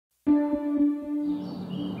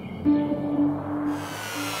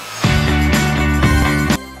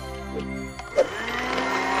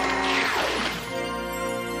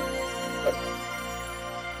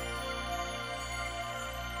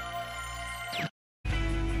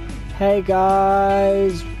Hey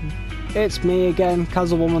guys, it's me again,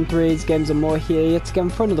 Casual113's Games and More here yet again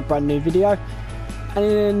for another brand new video.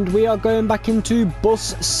 And we are going back into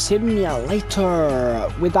Bus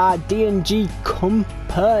Simulator with our D&G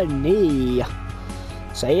company.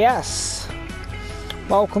 So yes,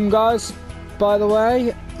 welcome guys. By the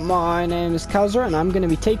way, my name is Kazza and I'm going to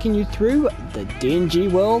be taking you through the D&G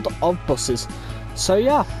world of buses. So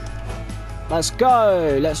yeah, let's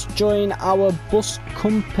go. Let's join our bus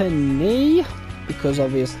company because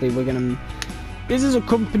obviously we're gonna. This is a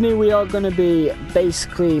company we are going to be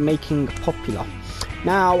basically making popular.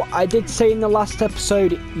 Now, I did say in the last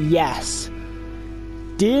episode, yes,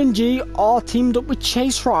 D&G are teamed up with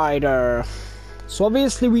Chase Rider. So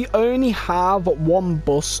obviously we only have one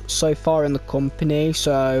bus so far in the company,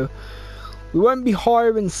 so we won't be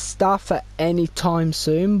hiring staff at any time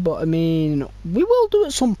soon, but I mean, we will do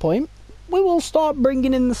at some point. We will start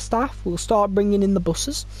bringing in the staff, we'll start bringing in the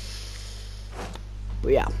buses.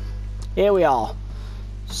 But yeah, here we are.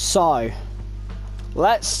 So,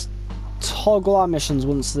 let's toggle our missions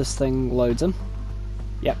once this thing loads in.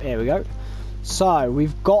 Yep, here we go. So,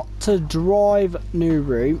 we've got to drive new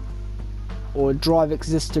route, or drive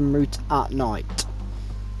existing route at night.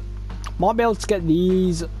 Might be able to get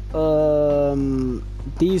these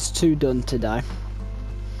two done today.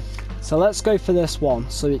 So let's go for this one.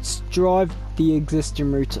 So it's drive the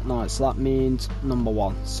existing route at night. So that means number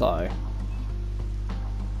one. So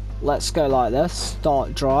let's go like this.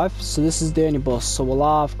 Start drive. So this is the only bus. So we'll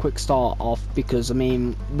have quick start off because I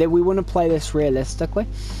mean we want to play this realistically.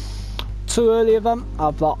 Two early of them.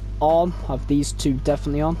 Have that on. Have these two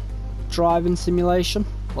definitely on. Driving simulation.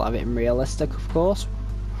 We'll have it in realistic, of course.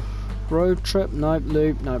 Road trip. Nope.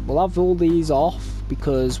 Loop. Nope. We'll have all these off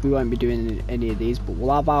because we won't be doing any of these. But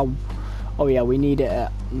we'll have our. Oh yeah, we need it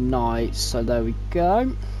at night. So there we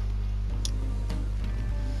go.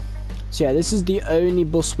 So yeah, this is the only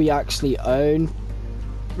bus we actually own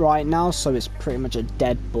right now. So it's pretty much a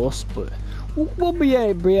dead bus, but we'll be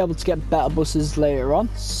able to get better buses later on.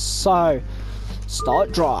 So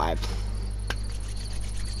start drive.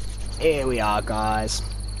 Here we are, guys.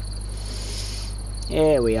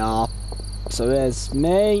 Here we are. So there's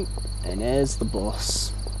me, and here's the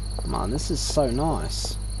bus. Man, this is so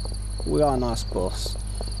nice. We got a nice bus.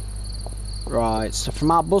 Right, so from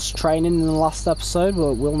our bus training in the last episode,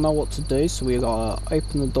 we'll know what to do. So we gotta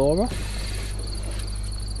open the door up.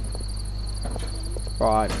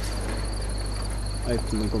 Right.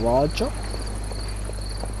 Open the garage up.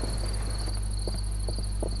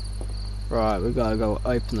 Right, we gotta go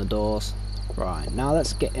open the doors. Right, now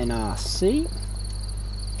let's get in our seat.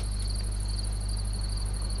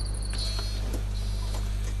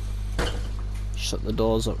 Shut the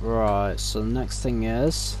doors up. Right, so the next thing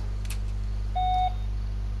is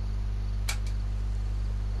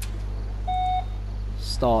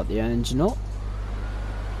start the engine up.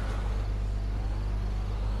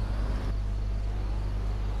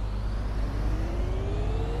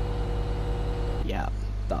 Yeah,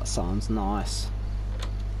 that sounds nice.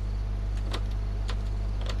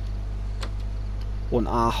 Want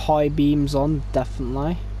our high beams on,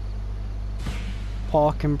 definitely.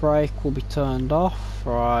 Parking brake will be turned off.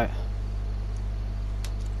 Right.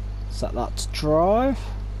 Set that to drive.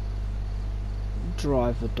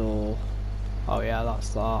 Driver door. Oh yeah,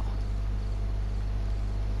 that's that.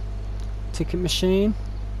 Ticket machine.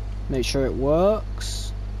 Make sure it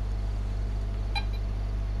works.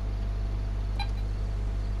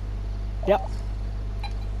 Yep.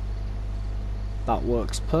 That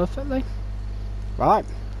works perfectly. Right.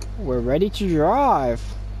 We're ready to drive.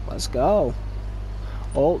 Let's go.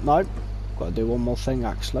 Oh, no. Got to do one more thing,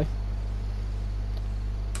 actually.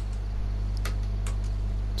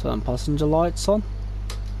 Turn passenger lights on.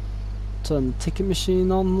 Turn the ticket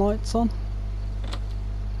machine on, lights on.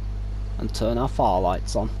 And turn our far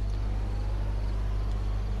lights on.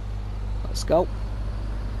 Let's go.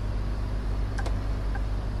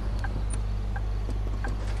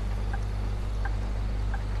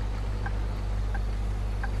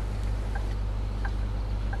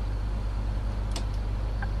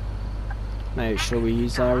 Make sure we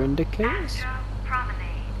use our indicators.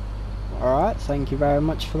 Alright, thank you very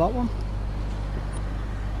much for that one.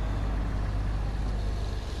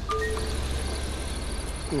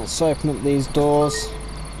 Let's open up these doors.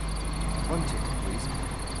 One ticket, please.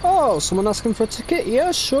 Oh, someone asking for a ticket?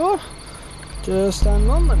 Yeah, sure. Just hang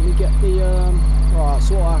on, let me get the right,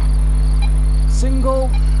 so what? Single,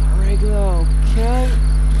 regular, okay.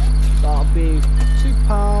 That'll be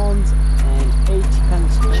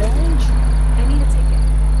 £2.80 change. I need a ticket.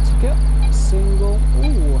 Ticket, single.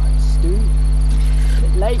 Ooh, student.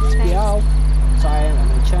 Bit late to be out. Sorry, let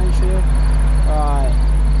me change for you. Right,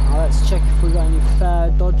 now let's check if we got any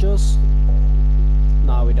fare dodgers.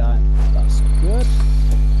 No, we don't. That's good.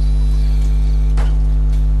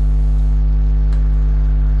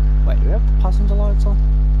 Wait, do we have the passenger lights on?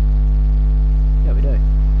 Yeah, we do.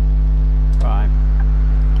 Right,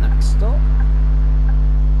 next stop.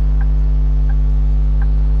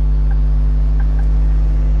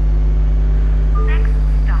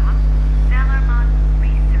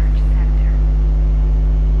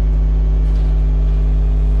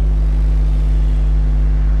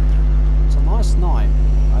 Nice night.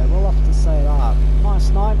 I will have to say that. Nice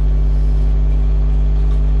night.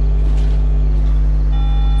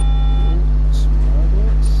 Slow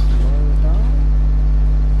down.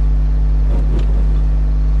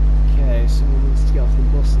 Okay, someone needs to get off the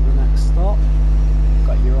bus at the next stop.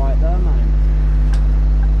 Got you right there, man.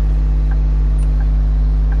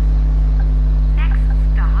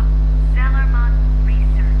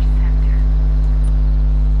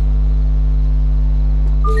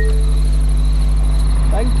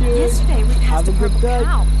 Thank you. Yesterday we passed Have a good day.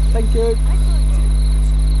 cow. Thank you.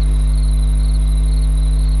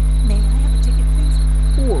 May I have a ticket, please?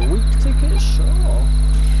 Oh, a week ticket? Sure.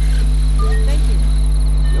 Thank you.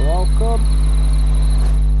 You're welcome.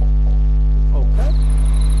 Okay.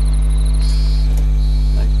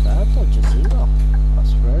 No fare dodgers either.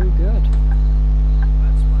 That's very good.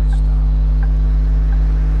 That's my stop.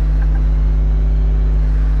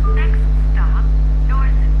 Next stop,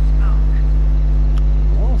 Northern Spoke.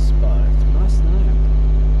 Northspoke, nice name.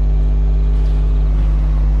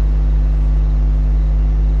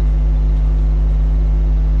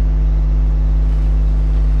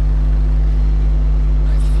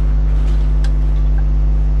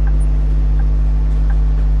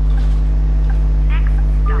 Next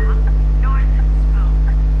stop, Northern Spoke.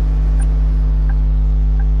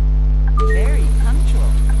 Very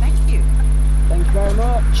punctual. Thank you. Thank you very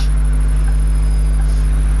much.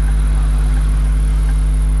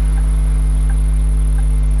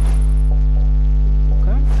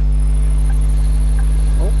 Okay.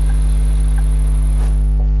 Oh.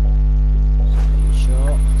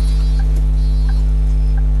 Screenshot.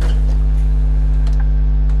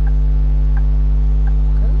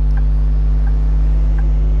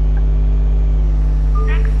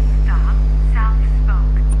 Next stop, South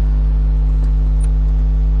Spoke.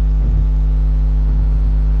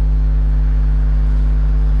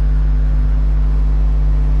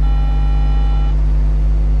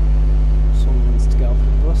 Someone needs to get off the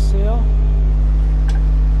bus here.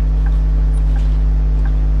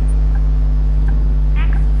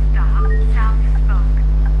 Next stop, South Spoke.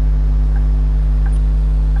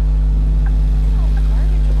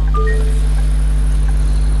 Garbage along the roadside.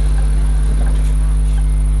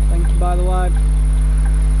 Thank you, by the way.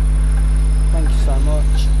 Thank you so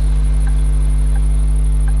much.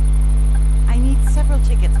 I need several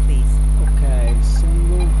tickets, please. Okay,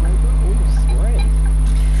 single labor. Oh, 3.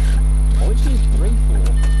 What would you need 3 for?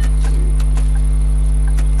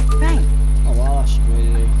 2. Frank, Oh well, I should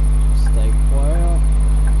really stay quiet.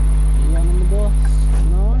 Anyone on the bus?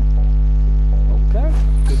 No? Okay,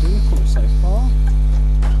 good income so far.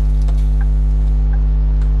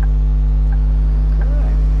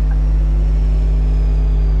 Okay.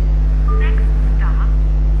 Next stop,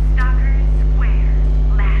 Stockers Square.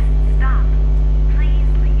 Last stop. Please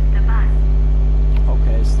leave the bus.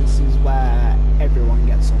 Okay, so this is where everyone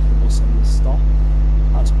gets off the bus and the stop.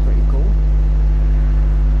 That's pretty cool.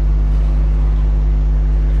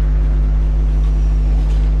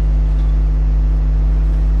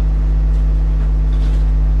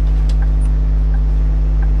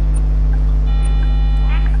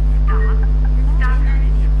 Next stop,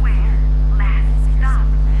 Stockers Square. Last stop.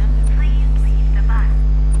 Please leave the bus.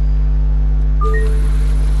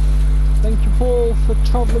 Thank you, Paul, for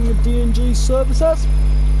travelling with D&G services.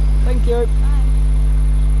 Thank you.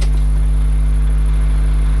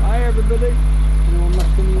 Hi, everybody. Anyone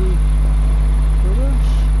left any rubbish?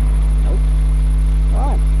 Nope.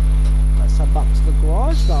 Right. Let's head back to the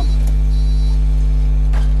garage then.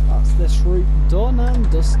 That's this route done and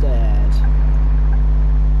dusted.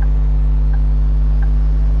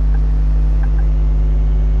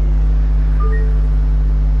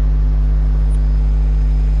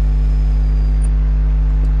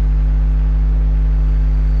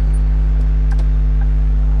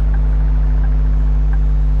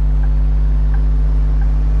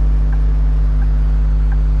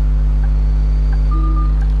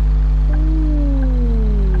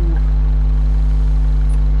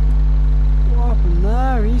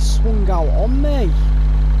 Swung out on me.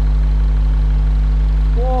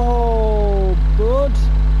 Whoa, bud.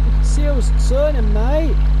 You can see I was concerning,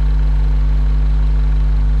 mate.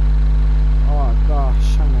 Oh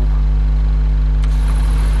gosh, hang on.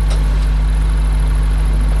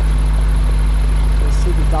 Let's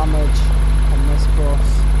see the damage on this bus.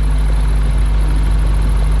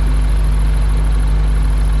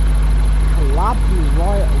 Collab me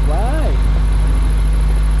right away.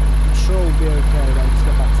 I'm sure we'll be okay then. Let's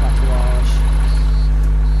get back to that garage.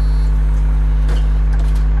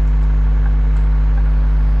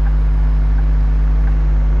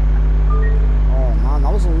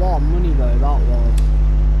 That was a lot of money though, that was.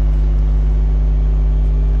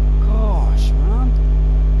 Gosh, man.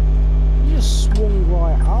 You just swung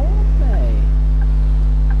right out of me.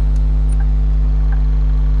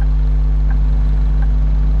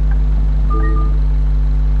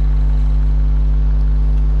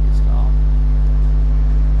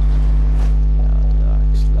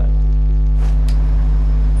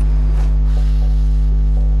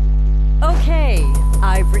 Okay,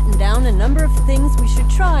 I've written down a number of things we should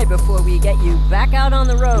try before we get you back out on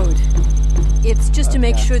the road. It's just to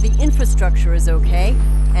make sure the infrastructure is okay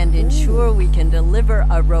and ensure we can deliver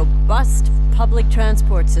a robust public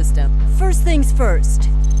transport system. First things first,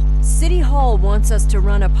 City Hall wants us to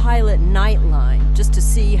run a pilot nightline just to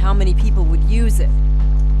see how many people would use it.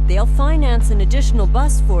 They'll finance an additional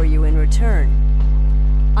bus for you in return.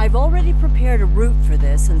 I've already prepared a route for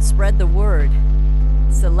this and spread the word.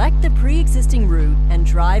 Select the pre-existing route and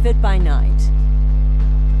drive it by night.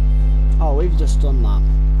 Oh, we've just done that.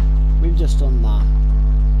 We've just done that.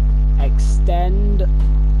 Extend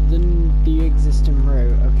the existing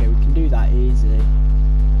route. Okay, we can do that easy.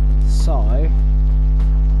 So,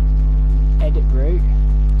 edit route.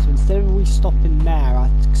 So instead of we stopping there, our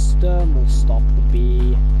external stop would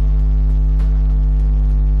be.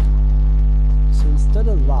 So instead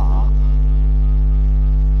of that.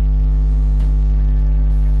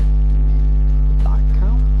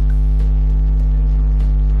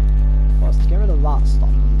 To get rid of that stop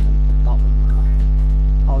and then that one there.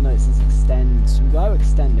 Oh no, it says extend. So we go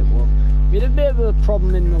extend it. Well, we had a bit of a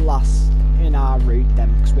problem in our route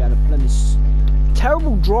then because we had this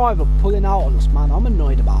terrible driver pulling out on us, man. I'm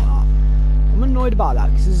annoyed about that. I'm annoyed about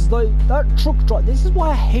that because it's like that truck driver. This is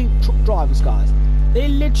why I hate truck drivers, guys. They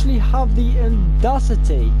literally have the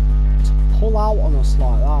audacity to pull out on us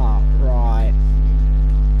like that. Right.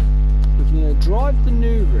 We can either drive the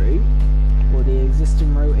new route or the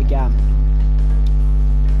existing route again.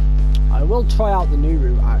 I will try out the new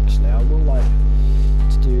route actually. I will like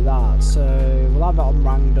to do that. So we'll have it on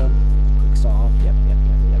random. Quick start off. Yep.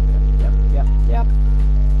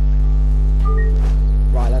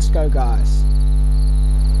 Right, let's go, guys.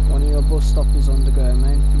 One of your bus stop is undergoing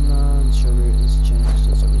maintenance. Your route has changed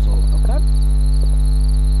as a result. Okay.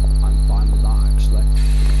 I'm fine with that actually.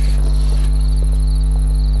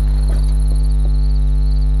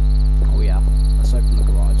 Oh yeah. Let's open the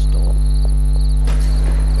garage door.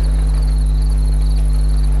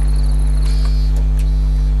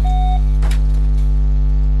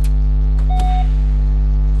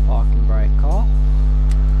 Parking brake car.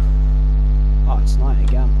 Oh, it's night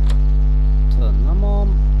again. Turn them on.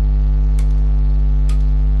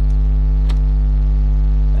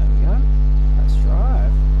 There we go. Let's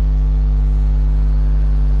drive.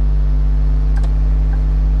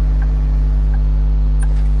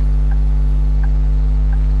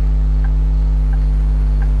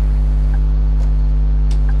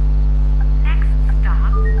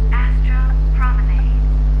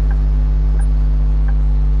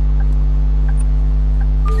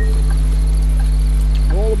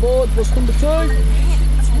 Bus number 2. Man,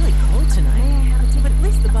 it's really cold tonight. But at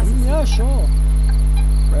least the bus is... Yeah, sure.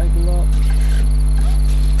 Regular.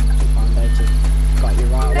 2.80. Got you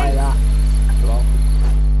right away there. You're welcome.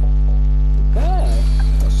 Okay.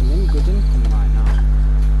 Got some good income right now.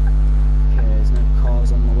 Okay, there's no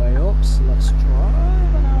cars on the way up, so let's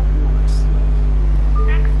drive it out nicely.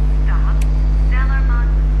 Next stop, Zellermont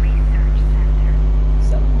Research Center.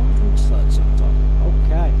 Zellermont Research Center.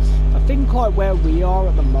 Okay. I think like where we are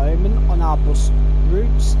at the moment on our bus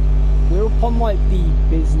routes, we're up on like the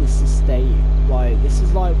business estate. Like this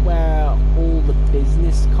is like where all the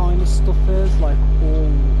business kind of stuff is, like all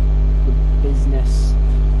the business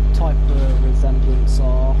type of resemblance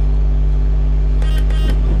are.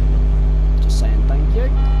 Just saying thank you.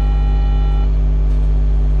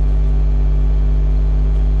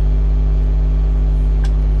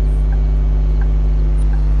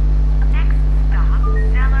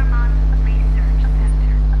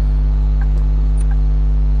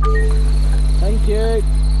 Thank you.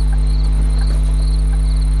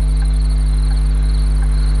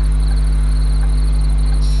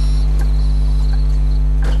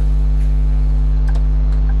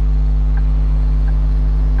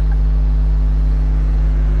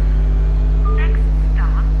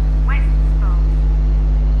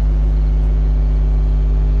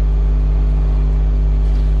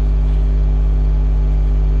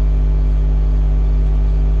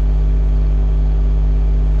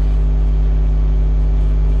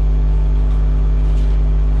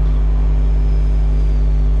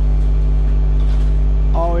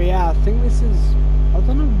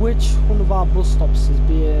 of our bus stops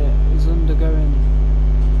is undergoing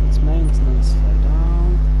its maintenance. Slow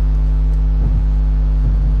down.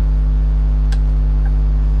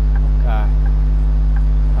 Okay.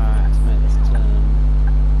 Alright, let's make this turn.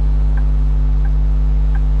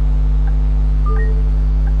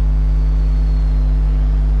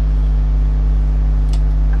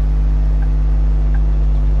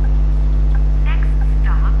 Next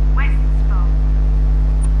stop, Westsboro.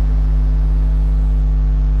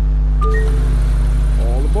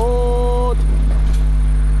 All aboard!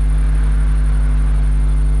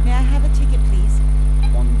 May I have a ticket, please?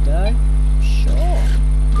 One day? Sure.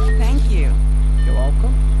 Thank you. You're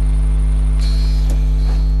welcome.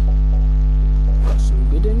 Got some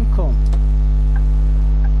good income.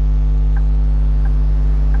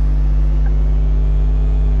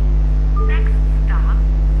 Next stop,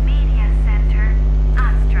 Media Center,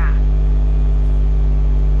 Astra.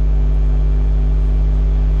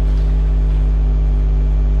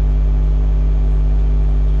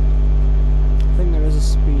 I think there is a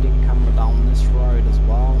speeding camera down this road as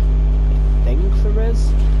well. I think there is.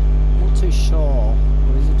 I'm not too sure.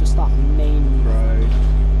 Or is it just that main road?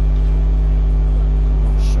 I'm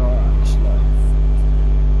not sure actually.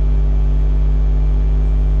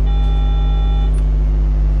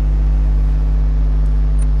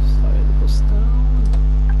 Slow the bus down.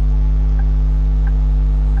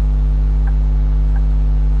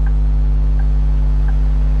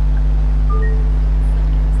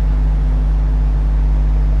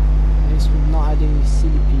 At least we've not had any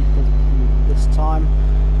silly people this time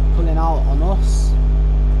pulling out on us.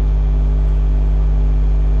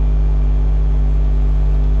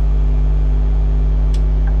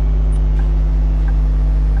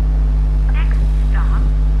 Next stop,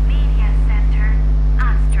 Media Center,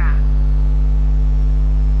 Astra.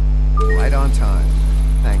 Right on time.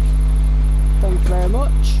 Thank you. Thank you very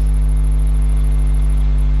much.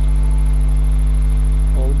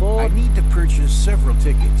 All I aboard. need to purchase several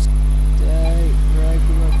tickets. Day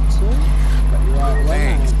regular 2. Got you right away.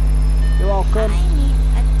 Thanks. mate. You're welcome. need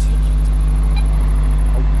a ticket.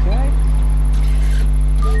 Okay.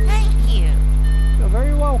 Thank you. You're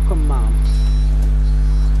very welcome, ma'am.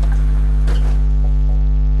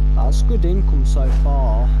 That's good income so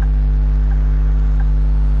far.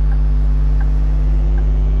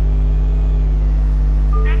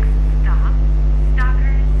 Next stop,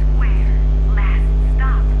 Stalker Square. Last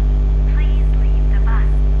stop. Please leave the bus.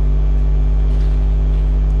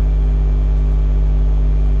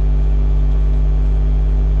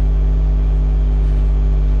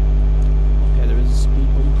 Okay, there is a speed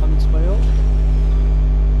bump on its way up.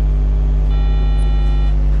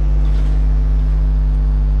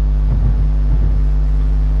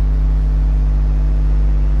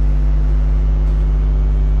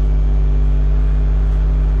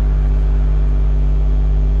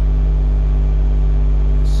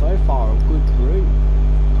 So far, a good route.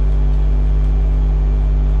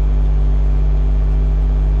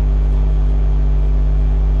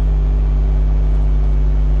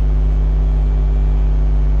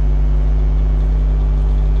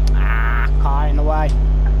 Car in the way.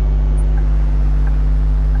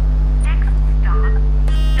 Next stop,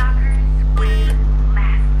 Stalker Square.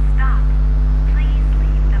 Last stop. Please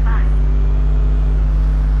leave the bus.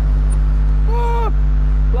 Ah,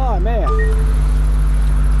 blimey.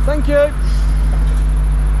 Thank you.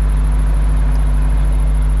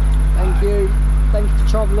 Thank you. Thank you for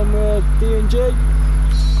travelling with D&G.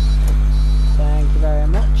 Thank you very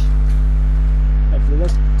much. Hopefully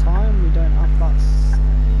this time we don't have that same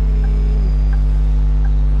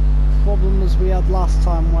problem as we had last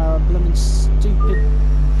time where a blooming stupid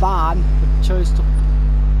van chose to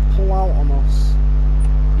pull out on us.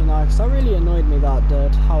 You know, because that really annoyed me, that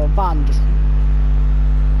did. How a van just...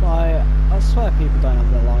 Like, I swear people don't have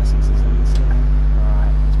their licenses in this game.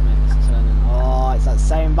 Right, let's make this turn in. Oh, it's that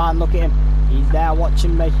same van, look at him. He's there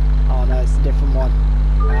watching me. Oh no, it's a different one.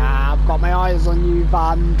 Ah, I've got my eyes on you,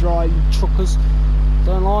 van drive truckers.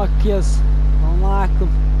 Don't like yous. Don't like them.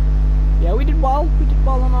 Yeah, we did well. We did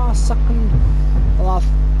well on our second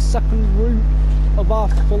route of our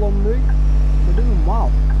full-on route. We're doing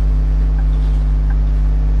well.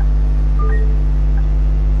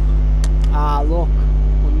 Ah, look.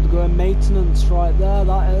 Undergoing maintenance right there,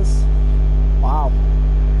 that is. Wow.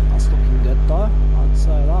 That's looking good though. I'd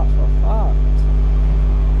say that for a fact.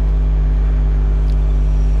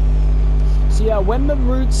 So yeah, when the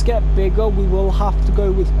routes get bigger, we will have to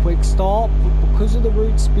go with quick start, but because of the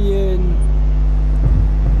routes being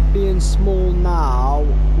small now,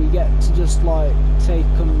 we get to just like take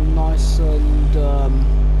them nice and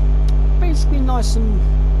basically nice and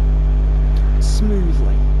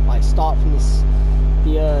smoothly, like Right, start from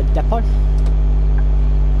the depot.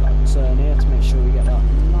 Got to turn here to make sure we get that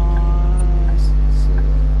nice turn.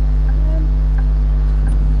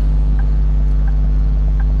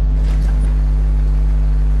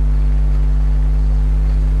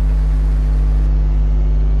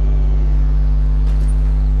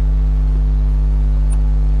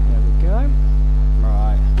 There we go.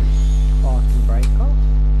 Right, parking brake off.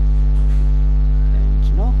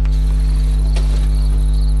 Engine off.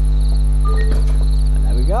 And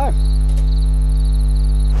there we go.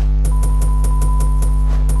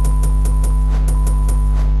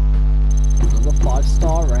 Another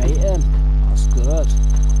 5-star rating. That's good.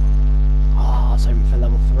 Ah, I was hoping for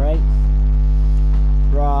level 3.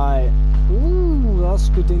 Right. Ooh, that's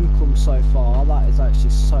good income so far. That is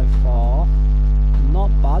actually so far not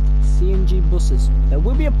bad. D&G buses. There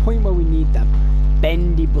will be a point where we need them.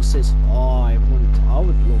 Bendy buses. Oh, I would love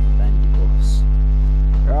a bendy bus.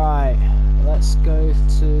 Right. Let's go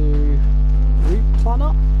to route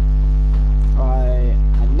planner. Right.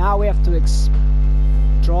 And now we have to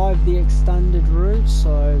drive the extended route.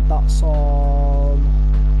 So that's on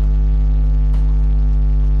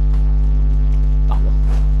that one.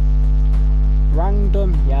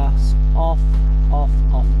 Random, yes. Off, off,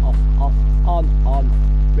 off, off, off, on,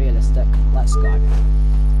 realistic. Let's go.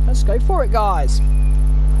 Let's go for it, guys.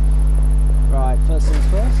 Right, first things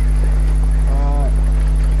first. Right.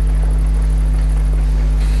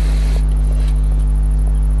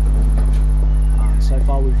 And so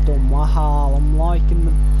far we've done wow. I'm liking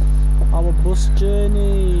our bus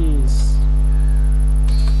journeys.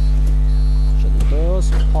 Shut the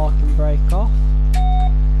doors, parking brake off.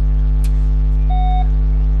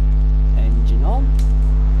 Engine on.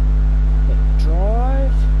 Hit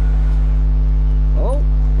drive. Oh,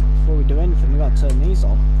 before we do anything, we gotta turn these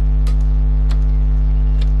on.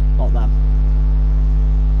 Not them.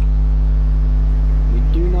 We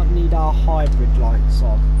do not need our hybrid lights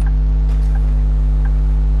on.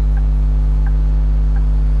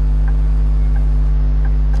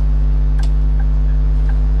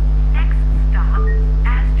 Next stop,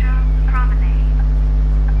 Astro Promenade.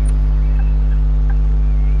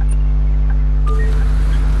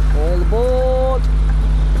 All aboard!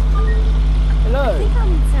 Hello! I think I'll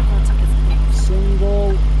need several tickets, please. Single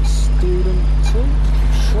student 2?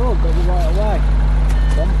 Sure, go right away.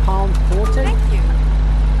 £1.40. Thank you.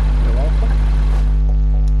 You're welcome.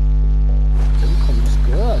 Income's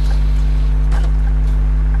good.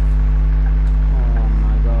 Oh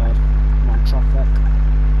my god. Come on, traffic.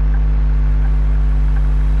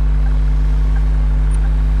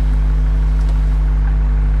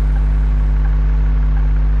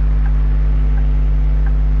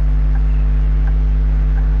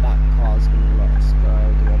 That car's gonna let us go,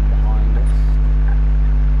 the one behind us.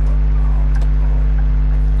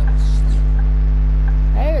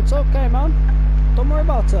 Hey, it's okay, man. Don't worry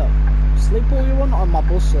about it. Sleep all you want on my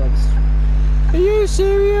bus service. Are you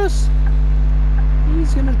serious?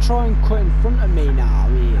 He's gonna try and cut in front of me now,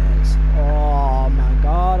 he is. Oh my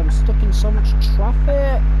god, I'm stuck in so much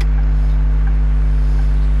traffic.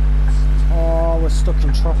 Oh, we're stuck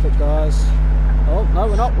in traffic, guys. Oh, no,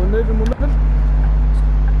 we're not. We're moving, we're moving.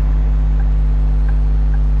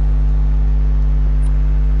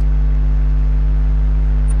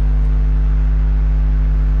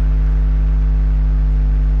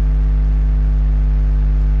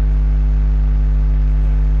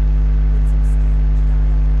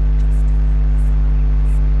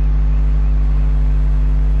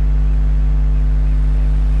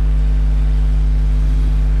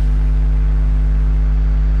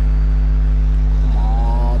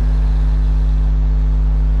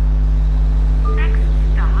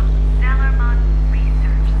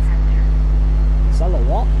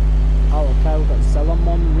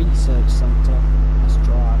 Research Centre. Let's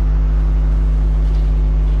drive.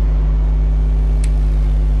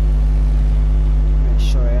 Make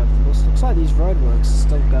sure I have the bus. Looks like these roadworks are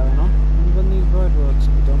still going on. I wonder when these roadworks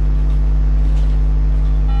will be done.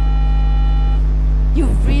 You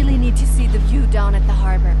really need to see the view down at the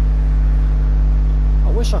harbour.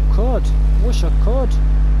 I wish I could. I wish I could.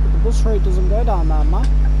 But the bus route doesn't go down there, man.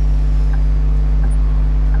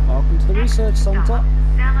 Welcome to the Research Centre.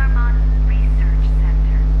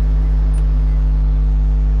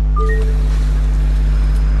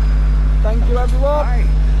 Thank you, everyone. Hi.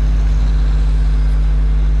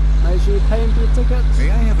 Make sure you're paying for your tickets.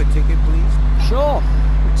 May I have a ticket, please? Sure.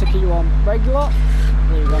 What ticket you want? Regular?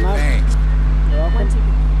 There you go, mate. Thanks. You're welcome.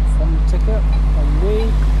 One ticket. 1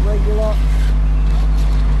 week. Regular.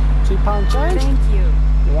 £2 change. Thank you.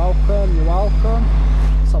 You're welcome. You're welcome.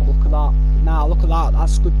 Let's have a look at that. Now, look at that.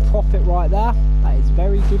 That's good profit right there. That is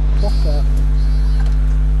very good profit.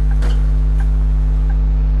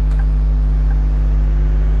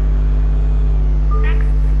 Next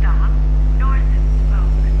stop, North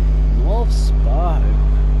Spoke. North Spoke.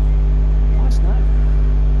 Nice name.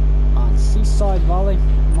 And Seaside Valley.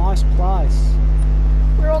 Nice place.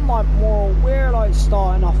 We're like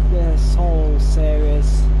starting off this whole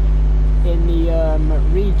series in the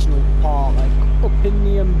regional part, like up in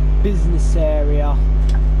the business area. Are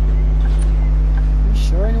you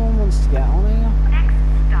sure anyone wants to get on here? Next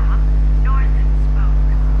stop, North Spoke.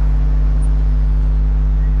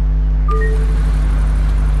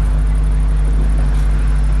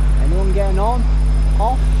 Anyone getting on?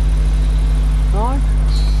 Off? No?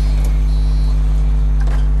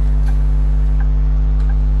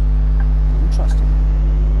 Interesting.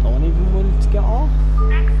 No one even wanted to get off?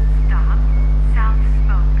 Next stop, South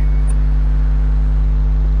Spoke.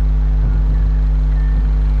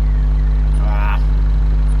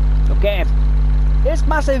 Look at him. This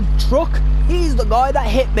massive truck, he's the guy that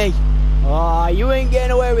hit me. Ah, you ain't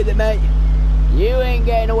getting away with it, mate. You ain't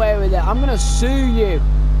getting away with it. I'm gonna sue you.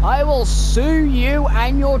 I will sue you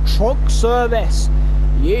and your truck service.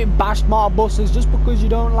 You bashed my buses just because you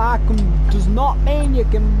don't like them does not mean you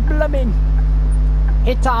can blooming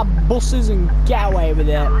hit our buses and get away with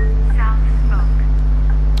it. South Spoke.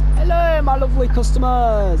 Hello, my lovely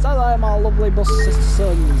customers. Hello, my lovely bus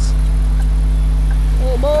citizens.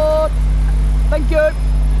 All aboard. Thank you. It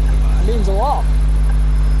means a lot.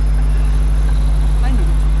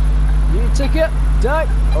 New ticket? Day.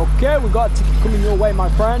 Okay, we got a ticket coming your way, my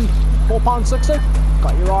friend. £4.60.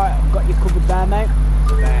 Got you right. Got you covered there, mate.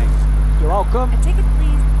 Thanks. You're welcome. A ticket,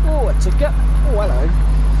 please. Oh, a ticket. Oh, hello.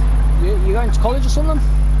 You going to college or something?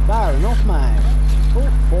 Fair enough, mate. Oh,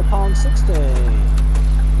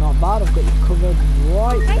 £4.60. Not bad. I've got you covered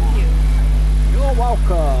right Thank there. you. You're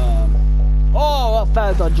welcome. Oh, a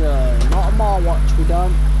fair dodger. Not on my watch, we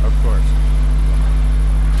don't. Of course.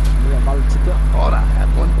 We got a valid ticket. Thought I had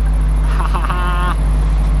one. Ha ha ha!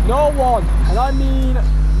 No one, and I mean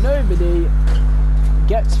nobody,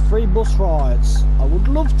 gets free bus rides. I would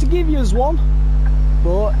love to give you as one,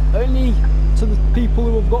 but only to the people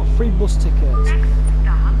who have got free bus tickets. Next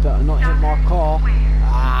stop, Better not hit my car.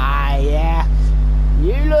 Ah, yeah.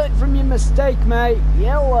 You learned from your mistake, mate.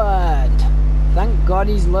 You learned. Thank God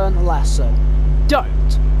he's learned a lesson.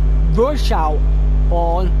 Don't rush out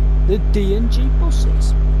on the D&G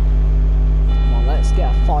buses. Come on, let's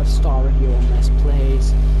get a 5-star review on this,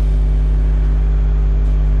 please.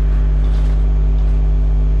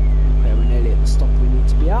 Okay, we're nearly at the stop we need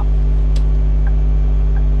to be at.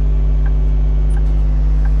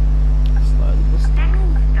 Slow the bus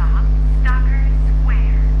down. next stop, Stalker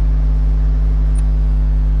Square.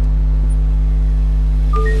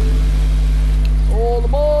 All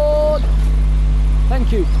aboard!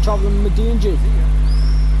 Thank you for travelling with D&G.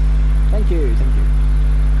 Thank you, thank you.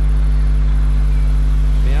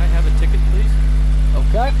 May I have a ticket, please?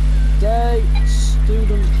 Okay, day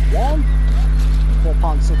student 1,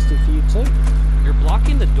 £4.60 for you too. You're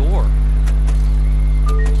blocking the door.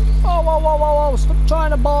 Whoa, whoa, whoa, whoa, whoa, stop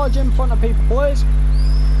trying to barge in front of people, please.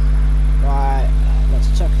 Right, let's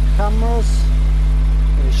check the cameras.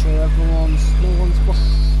 Make sure no one's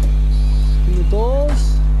blocking the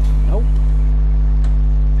doors. Nope.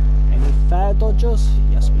 Any fare dodgers?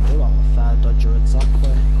 Yes, we do have a fare dodger,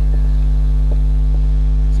 exactly.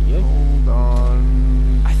 Is it you? Hold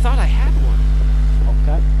on. I thought I had one.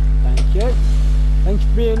 Okay, thank you. Thank you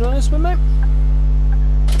for being honest with me.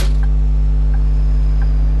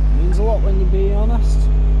 Means a lot when you're being honest.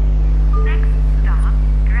 Next stop,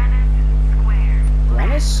 Greenwich Square.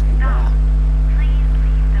 Greenwich Stop. Square. Please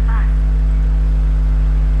leave the bus.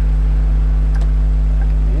 Get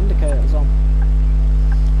the indicators on.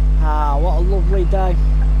 Ah, what a lovely day.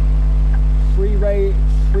 Freeway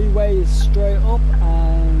is straight up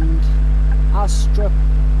and Astra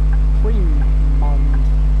Fremont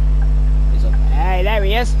is up. Hey, there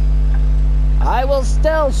he is. I will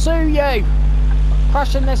still sue you for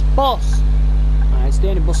crashing this bus. It's the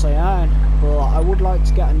only bus I own, but I would like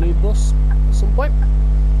to get a new bus at some point.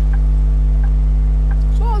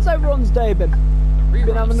 So how's everyone's day been? The Been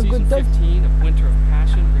rerun having of a good season day? 15 of Winter of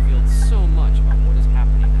Passion revealed so much about what is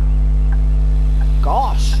happening now.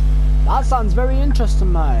 Gosh, that sounds very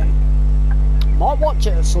interesting, mate. Might watch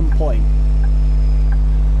it at some point.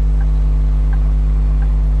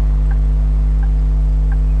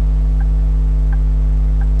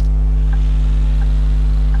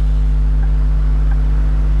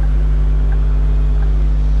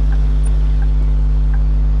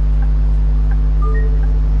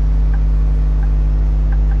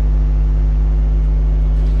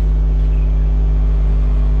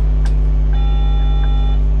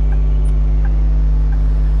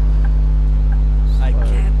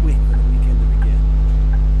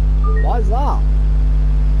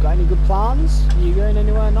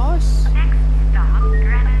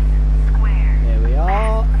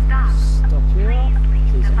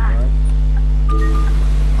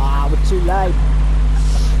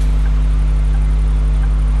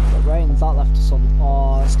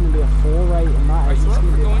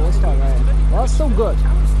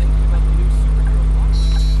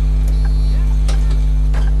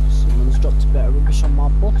 bit of rubbish on my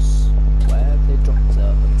bus. Where have they dropped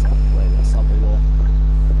it? Exactly. Let's have a look.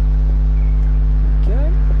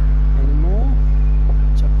 Okay. Any more?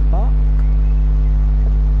 Check the back.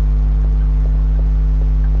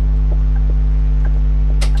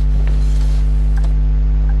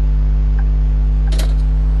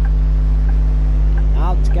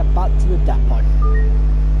 Now to get back to the depot,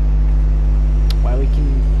 where we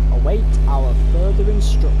can await our further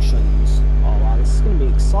instructions. Oh wow, this is going to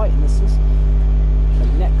be exciting. This is the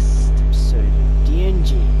next episode of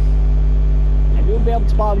D&G. Maybe we'll be able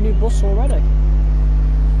to buy a new bus already.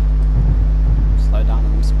 Slow down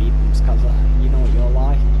on them speed bumps, cause you know what you're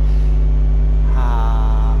like.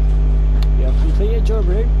 You have completed your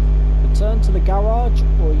route. Return to the garage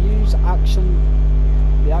or use the action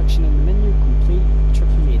in the menu. Complete trip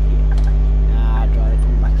immediately. Nah, I'd rather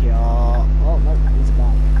come back here. Oh no, he's a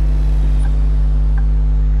bomb.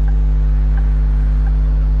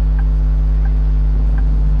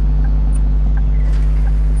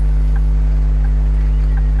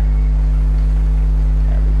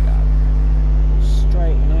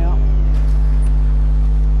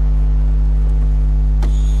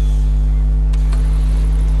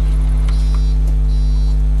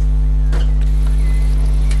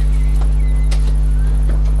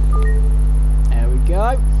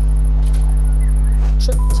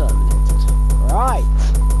 Trip terminated. Right.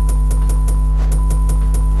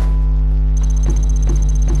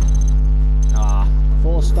 Ah,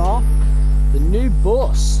 4-star. The new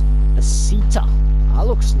bus, a Seater. That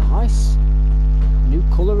looks nice. New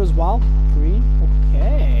colour as well, green.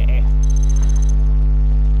 Okay.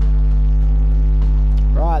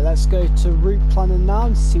 Right, let's go to route planning now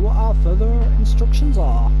and see what our further instructions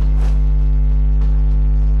are.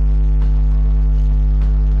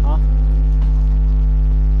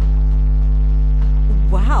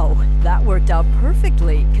 Wow, that worked out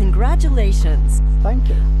perfectly. Congratulations. Thank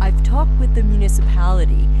you. I've talked with the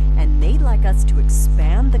municipality, and they'd like us to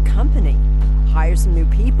expand the company, hire some new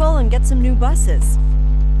people, and get some new buses.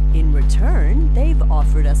 In return, they've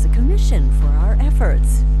offered us a commission for our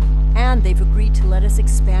efforts. And they've agreed to let us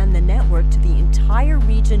expand the network to the entire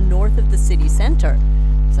region north of the city center.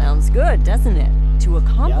 Sounds good, doesn't it? To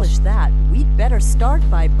accomplish that, we'd better start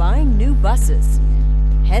by buying new buses.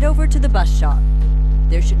 Head over to the bus shop.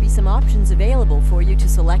 There should be some options available for you to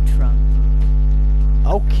select from.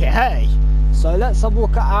 Okay, so let's have a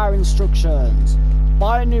look at our instructions.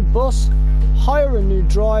 Buy a new bus, hire a new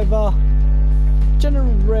driver,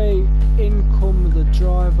 generate income with the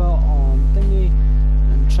driver on thingy,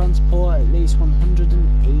 and transport at least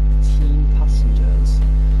 118 passengers.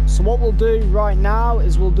 So what we'll do right now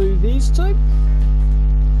is we'll do these two.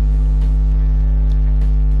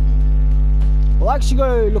 We'll actually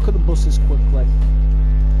go look at the buses quickly.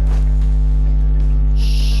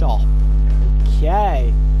 Shop.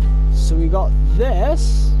 Okay, so we got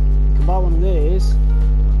this. You can buy one of these.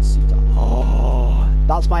 Let's see. Oh,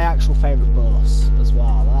 that's my actual favourite bus as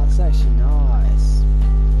well. That's actually nice.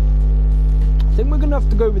 I think we're gonna have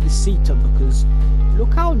to go with the Seater because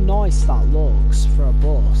look how nice that looks for a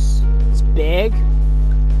bus. It's big.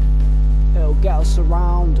 It'll get us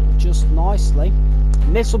around just nicely.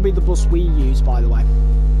 And this will be the bus we use, by the way.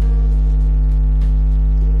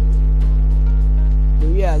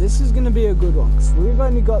 Yeah, this is going to be a good one because we've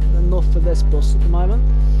only got enough for this bus at the moment.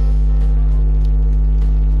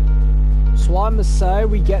 So I must say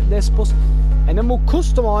we get this bus and then we'll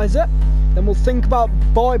customise it. Then we'll think about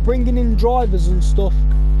bringing in drivers and stuff,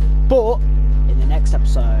 but in the next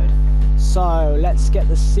episode. So let's get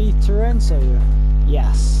the Seater in. So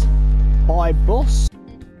yes, buy bus.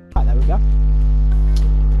 Right, there we go.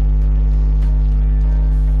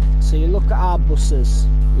 So you look at our buses.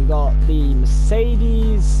 We got the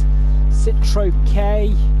Mercedes Citro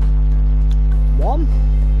K1,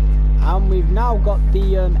 and we've now got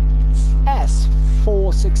the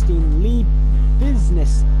S416 Lee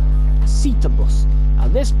Business Seater bus. Now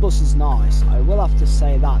this bus is nice. I will have to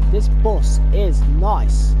say that this bus is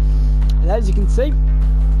nice. And as you can see,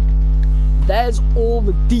 there's all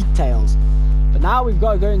the details. But now we've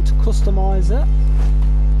got to go into customize it.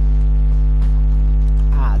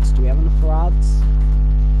 Ads. Do we have enough for ads?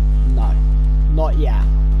 No, not yet.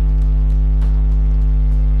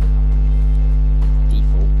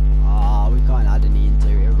 Default. Ah, we can't add any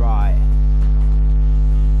interior. Right.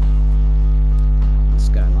 Let's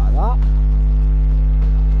go like that.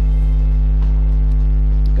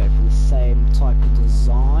 Go for the same type of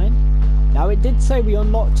design. Now it did say we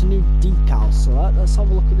unlocked a new decal, so let's have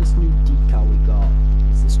a look at this new decal we got.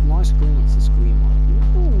 It's this nice green. It's this green one.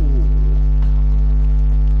 Ooh.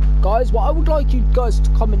 Guys, what I would like you guys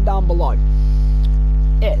to comment down below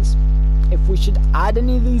is, if we should add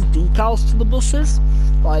any of these decals to the buses.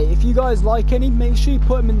 Like, if you guys like any, make sure you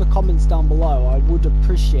put them in the comments down below. I would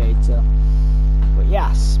appreciate it. But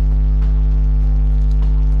yes,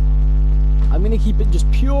 I'm gonna keep it just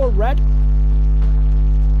pure red.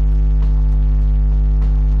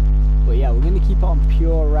 But yeah, we're gonna keep it on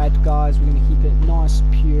pure red, guys. We're gonna keep it nice,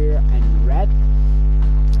 pure, and red.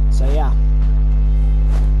 So yeah,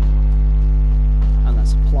 and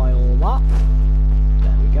let's apply all that.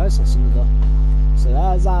 There we go. So that's another. So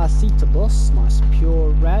there's our Seater bus, nice pure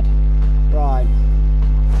red. Right.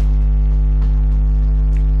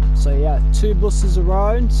 So yeah, 2 buses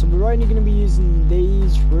around. So we're only going to be using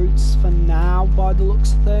these routes for now, by the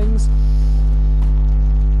looks of things.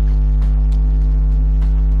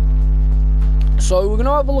 So we're going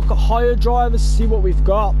to have a look at hire drivers, see what we've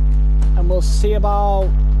got, and we'll see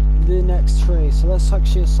about the next 3. So let's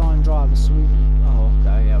actually assign drivers. So oh,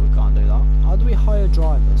 okay, yeah, we can't do that. How do we hire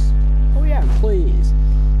drivers? Oh yeah, employees.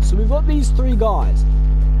 So we've got these 3 guys.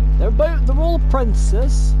 They're all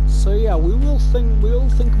apprentices. So yeah, we'll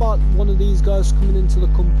think about one of these guys coming into the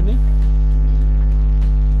company.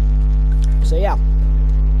 So yeah,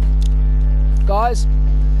 guys,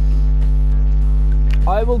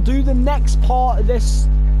 I will do the next part of this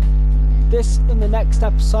in the next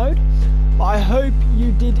episode. But I hope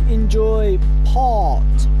you did enjoy part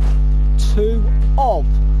 2 of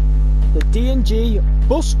the D&G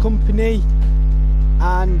Bus Company.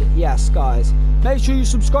 And yes, guys, make sure you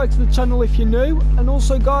subscribe to the channel if you're new. And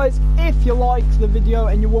also, guys, if you like the video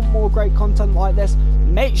and you want more great content like this,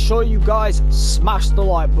 make sure you guys smash the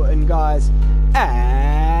like button, guys.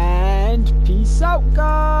 And peace out,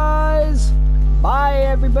 guys. Bye,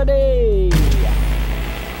 everybody.